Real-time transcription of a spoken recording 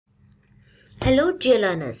Hello dear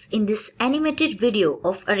learners, in this animated video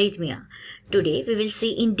of arrhythmia, today we will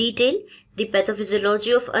see in detail the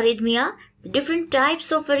pathophysiology of arrhythmia, the different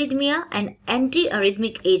types of arrhythmia and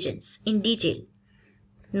anti-arrhythmic agents in detail.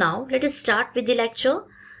 Now let us start with the lecture.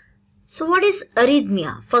 So what is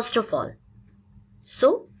arrhythmia first of all?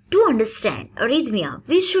 So to understand arrhythmia,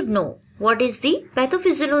 we should know what is the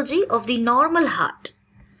pathophysiology of the normal heart.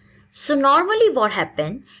 So normally what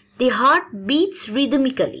happens, the heart beats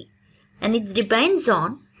rhythmically. And it depends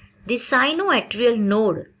on the sinoatrial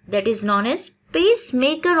node that is known as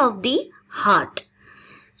pacemaker of the heart.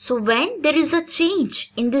 So when there is a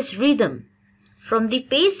change in this rhythm from the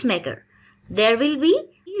pacemaker, there will be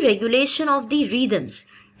irregulation of the rhythms,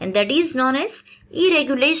 and that is known as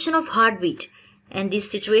irregulation of heartbeat, and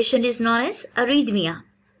this situation is known as arrhythmia.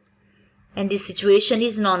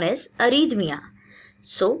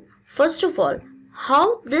 So first of all,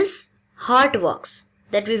 how this heart works,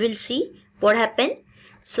 that we will see what happened.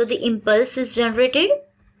 So the impulse is generated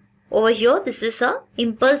over here. This is a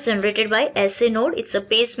impulse generated by SA node. It's a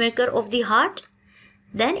pacemaker of the heart.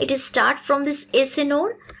 Then it is start from this SA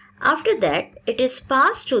node. After that it is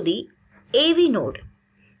passed to the AV node.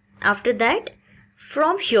 After that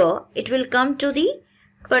from here it will come to the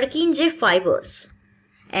Purkinje fibers,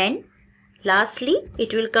 and lastly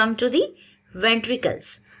it will come to the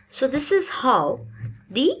ventricles. So this is how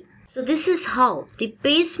the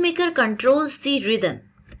pacemaker controls the rhythm.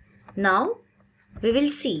 Now we will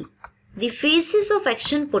see the phases of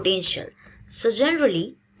action potential. So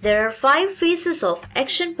generally there are 5 phases of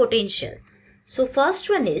action potential. So first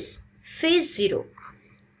one is phase 0.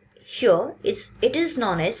 Here it is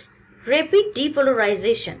known as rapid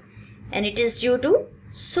depolarization, and it is due to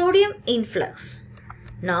sodium influx.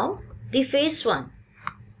 Now the phase 1.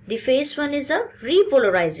 The phase 1 is a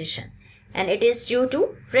repolarization, and it is due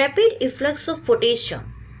to rapid efflux of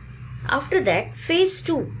potassium. After that phase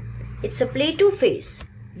 2, it's a plateau phase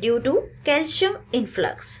due to calcium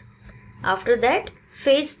influx. After that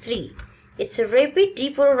phase 3, it's a rapid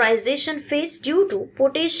depolarization phase due to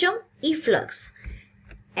potassium efflux.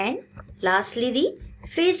 And lastly the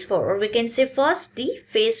phase 4, or we can say first the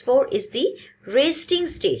phase 4 is the resting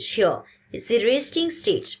stage. Here is the resting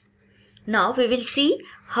stage. Now we will see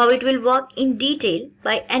how it will work in detail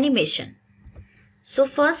by animation. So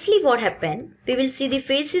firstly what happened, we will see the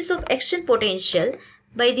phases of action potential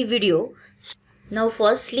by the video. Now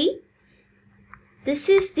firstly, this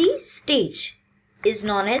is the stage, is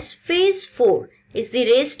known as phase 4, is the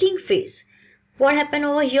resting phase. What happened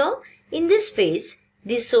over here? In this phase,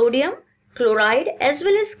 the sodium, chloride as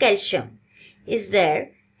well as calcium is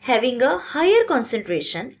there having a higher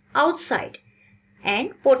concentration outside,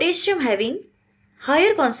 and potassium having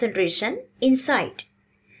higher concentration inside.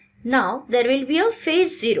 Now there will be a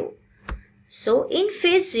phase 0. So in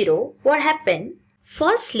phase 0 what happened?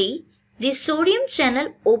 Firstly the sodium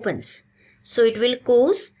channel opens. So it will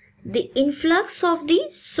cause the influx of the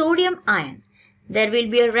sodium ion. There will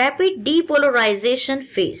be a rapid depolarization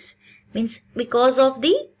phase, means because of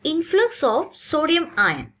the influx of sodium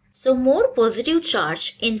ion. So more positive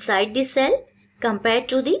charge inside the cell compared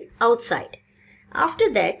to the outside. After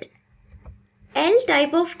that L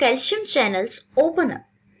type of calcium channels open up,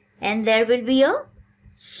 and there will be a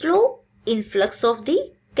slow influx of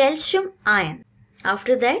the calcium ion.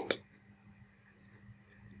 After that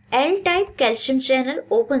L type calcium channel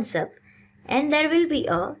opens up, and there will be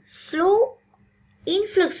a slow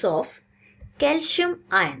influx of calcium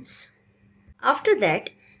ions. After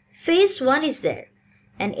that phase 1 is there,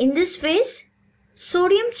 and in this phase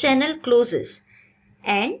sodium channel closes,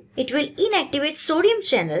 and it will inactivate sodium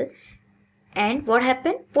channel, and what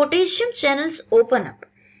happened? Potassium channels open up,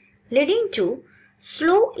 leading to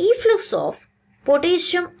slow efflux of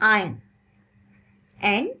potassium ion,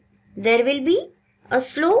 and there will be a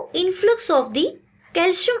slow influx of the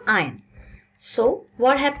calcium ion. So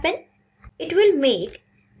what happened? It will make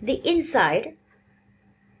the inside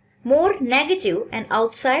more negative and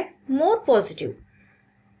outside more positive.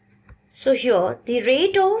 So here the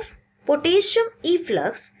rate of potassium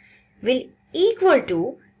efflux will equal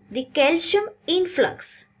to the calcium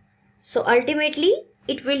influx. So ultimately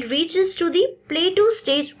it will reaches to the plateau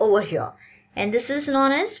stage over here, and this is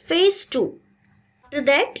known as phase 2. After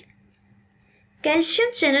that calcium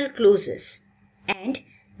channel closes, and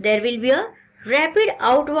there will be a rapid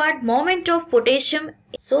outward movement of potassium.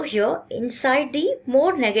 So here inside the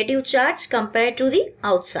more negative charge compared to the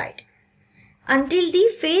outside, until the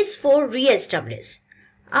phase 4 re-establishes.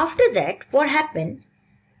 After that what happened?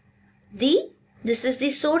 This is the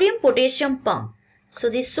sodium potassium pump. So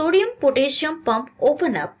the sodium potassium pump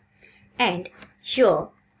open up, and here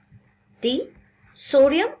the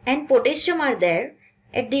sodium and potassium are there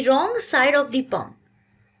at the wrong side of the pump.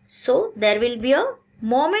 So there will be a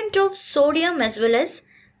movement of sodium as well as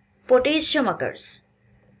potassium occurs.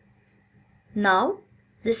 Now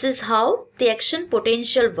this is how the action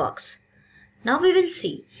potential works. Now we will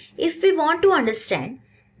see, if we want to understand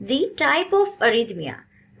the type of arrhythmia,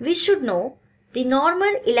 we should know the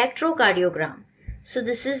normal electrocardiogram. So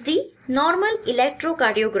this is the normal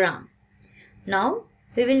electrocardiogram. Now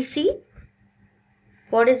we will see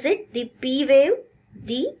what is it, the P wave,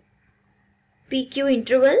 the PQ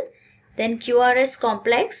interval, then QRS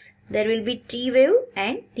complex, there will be T wave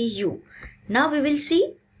and the U. Now we will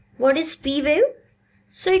see what is P wave.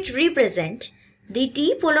 So it represents the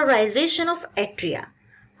depolarization of atria.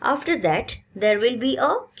 After that there will be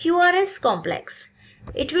a QRS complex.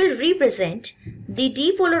 It will represent the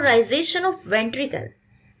depolarization of ventricle.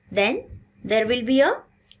 Then there will be a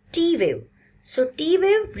T wave. So T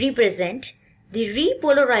wave represents the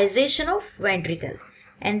repolarization of ventricle,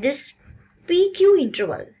 and this PQ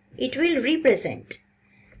interval, it will represent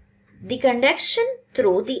the conduction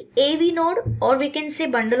through the AV node, or we can say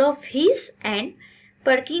bundle of His and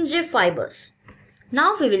Purkinje fibers.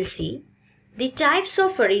 Now we will see the types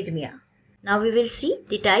of arrhythmia.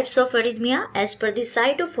 As per the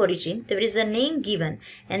site of origin, there is a name given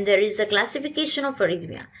and there is a classification of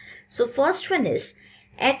arrhythmia. So first one is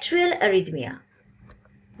atrial arrhythmia.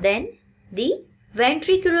 Then the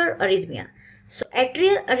ventricular arrhythmia. So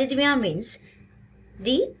atrial arrhythmia means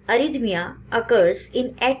the arrhythmia occurs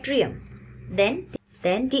in atrium. Then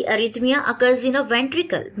the arrhythmia occurs in a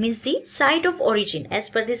ventricle, means the site of origin. As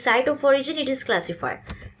per the site of origin it is classified.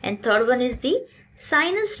 And third one is the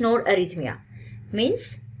sinus node arrhythmia,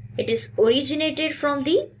 means it is originated from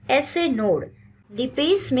the SA node, the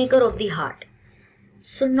pacemaker of the heart.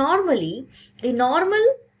 So normally the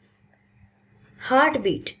normal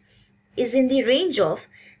heartbeat is in the range of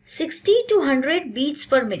 60 to 100 beats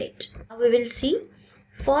per minute. Now we will see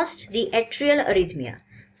first the atrial arrhythmia.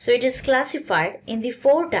 So it is classified in the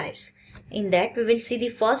 4 types. In that we will see the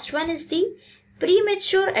first one is the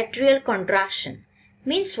premature atrial contraction.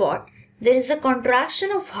 Means what? There is a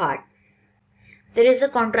contraction of heart. There is a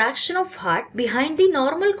contraction of heart behind the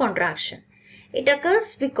normal contraction. It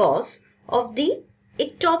occurs because of the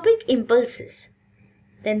ectopic impulses.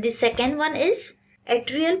 Then the second one is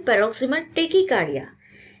atrial paroxymal tachycardia.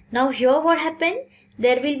 Now here what happened?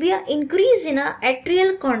 There will be an increase in a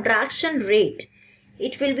atrial contraction rate.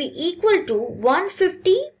 It will be equal to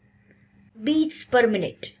 150 beats per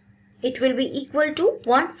minute. It will be equal to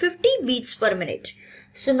 150 beats per minute.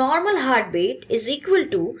 So normal heartbeat is equal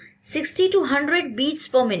to 60 to 100 beats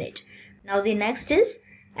per minute. Now the next is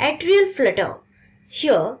atrial flutter.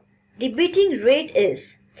 Here the beating rate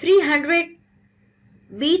is 300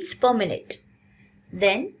 beats per minute.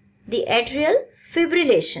 Then the atrial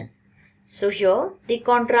fibrillation. So here the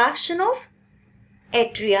contraction of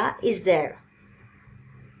atria is there.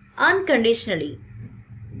 Unconditionally,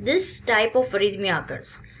 this type of arrhythmia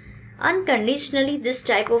occurs. Unconditionally, this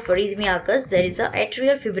type of arrhythmia occurs. There is a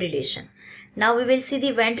atrial fibrillation. Now we will see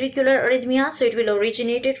the ventricular arrhythmia. So it will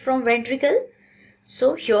originate from ventricle.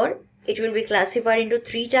 So here it will be classified into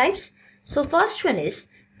 3 types. So first one is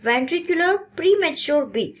ventricular premature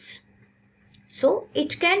beats. So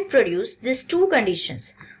it can produce these 2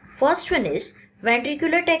 conditions. First one is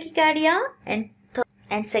ventricular tachycardia and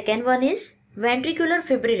second one is ventricular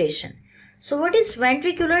fibrillation. So what is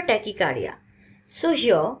ventricular tachycardia? So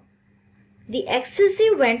here the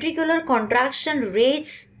excessive ventricular contraction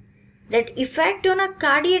rates that effect on a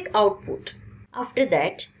cardiac output. After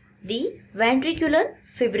that the ventricular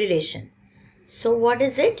fibrillation. So what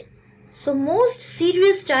is it? So most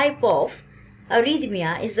serious type of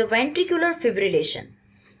arrhythmia is the ventricular fibrillation.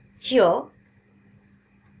 Here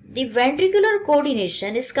the ventricular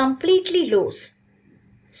coordination is completely lost.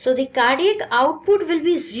 So the cardiac output will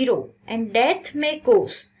be 0 and death may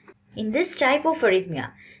cause in this type of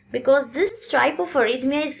arrhythmia, because this type of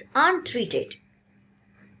arrhythmia is untreated.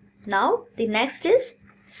 Now the next is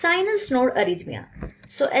sinus node arrhythmia.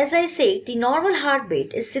 So as I say, the normal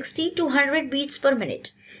heartbeat is 60 to 100 beats per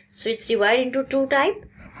minute. So it's divided into 2 types.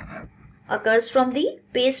 Occurs from the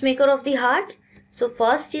pacemaker of the heart. So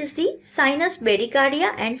first is the sinus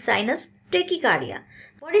bradycardia and sinus tachycardia.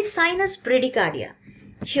 What is sinus bradycardia?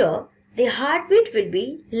 Here the heartbeat will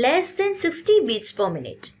be less than 60 beats per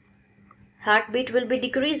minute. Heartbeat will be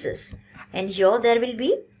decreases, and here there will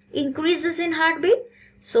be increases in heartbeat.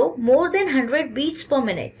 So more than 100 beats per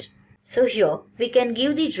minute. So here we can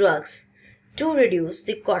give the drugs to reduce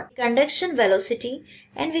the conduction velocity,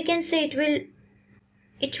 and we can say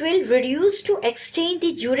it will reduce to extend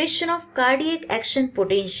the duration of cardiac action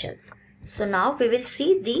potential. So now we will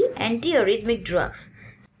see the antiarrhythmic drugs.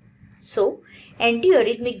 So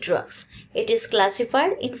antiarrhythmic drugs, it is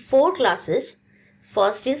classified in 4 classes.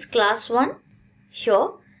 First is class 1. Here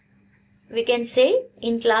we can say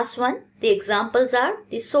in class 1 the examples are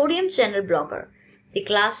the sodium channel blocker. The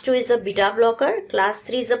class 2 is a beta blocker, class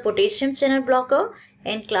 3 is a potassium channel blocker,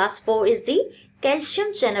 and class 4 is the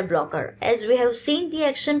calcium channel blocker. As we have seen, the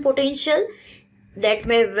action potential that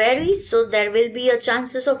may vary, so there will be a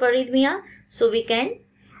chances of arrhythmia. So we can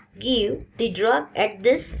give the drug at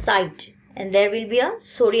this site, and there will be a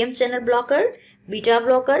sodium channel blocker, beta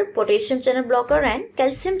blocker, potassium channel blocker, and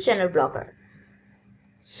calcium channel blocker.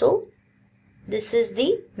 So this is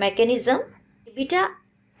the mechanism. Beta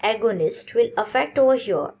agonist will affect over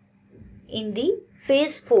here in the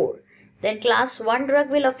phase 4. Then class 1 drug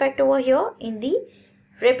will affect over here in the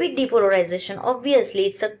rapid depolarization. Obviously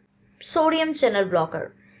it's a sodium channel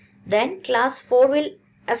blocker. Then class 4 will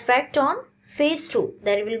affect on phase 2.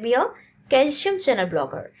 There will be a calcium channel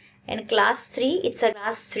blocker. And class 3,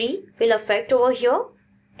 class 3 will affect over here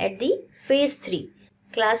at the phase 3.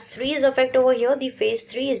 Class 3 is affect over here. The phase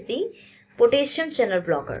 3 is the potassium channel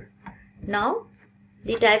blocker. Now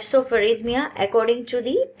the types of arrhythmia according to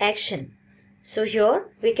the action. So here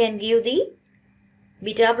we can give the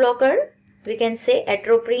beta blocker. We can say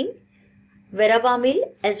atropine, verapamil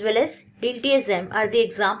as well as diltiazem are the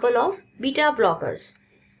example of beta blockers.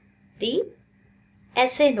 The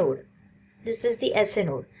SA node. This is the SA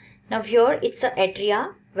node. Now here it's a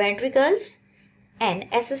atria, ventricles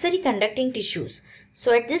and accessory conducting tissues.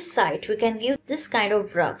 So at this site we can give this kind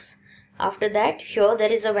of drugs. After that, here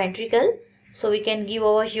there is a ventricle. So we can give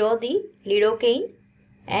over here the lidocaine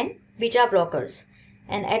and beta blockers.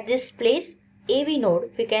 And at this place, AV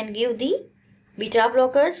node, we can give the beta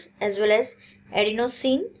blockers as well as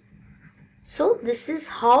adenosine. So this is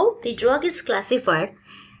how the drug is classified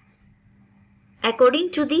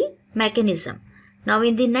according to the mechanism. Now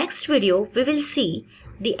in the next video, we will see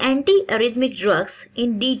the anti-arrhythmic drugs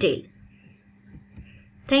in detail.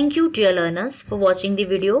 Thank you dear learners for watching the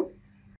video.